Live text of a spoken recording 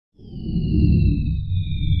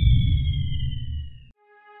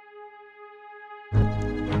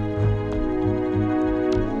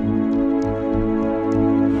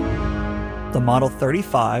The Model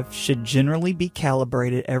 35 should generally be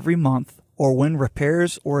calibrated every month or when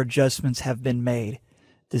repairs or adjustments have been made.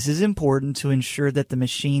 This is important to ensure that the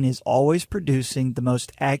machine is always producing the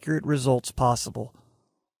most accurate results possible.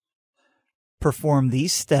 Perform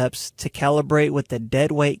these steps to calibrate with the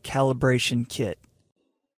Dead Weight Calibration kit.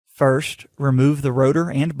 First, remove the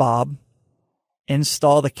rotor and bob.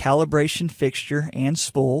 Install the calibration fixture and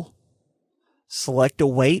spool. Select a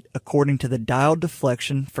weight according to the dial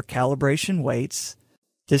deflection for calibration weights.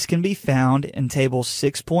 This can be found in Table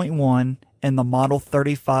 6.1 in the Model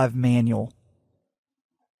 35 manual.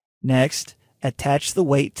 Next, attach the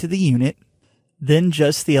weight to the unit, then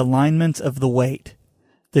adjust the alignment of the weight.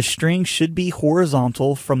 The string should be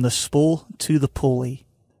horizontal from the spool to the pulley.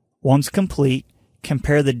 Once complete,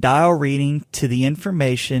 compare the dial reading to the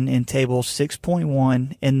information in Table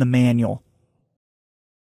 6.1 in the manual.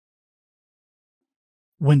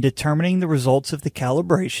 When determining the results of the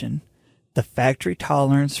calibration, the factory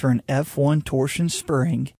tolerance for an F1 torsion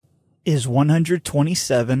spring is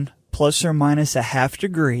 127 plus or minus a half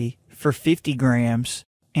degree for 50 grams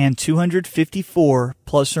and 254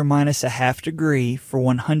 plus or minus a half degree for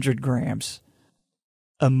 100 grams.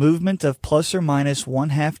 A movement of plus or minus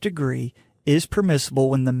 1/2 degree is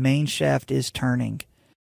permissible when the main shaft is turning.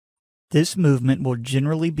 This movement will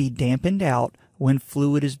generally be dampened out when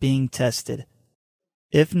fluid is being tested.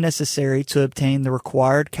 If necessary to obtain the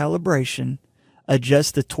required calibration,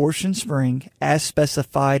 adjust the torsion spring as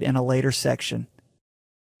specified in a later section.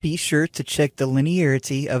 Be sure to check the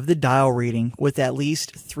linearity of the dial reading with at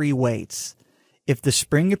least 3 weights. If the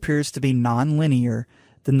spring appears to be non-linear,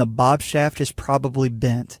 then the bob shaft is probably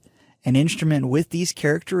bent. An instrument with these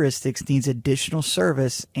characteristics needs additional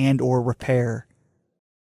service and/or repair.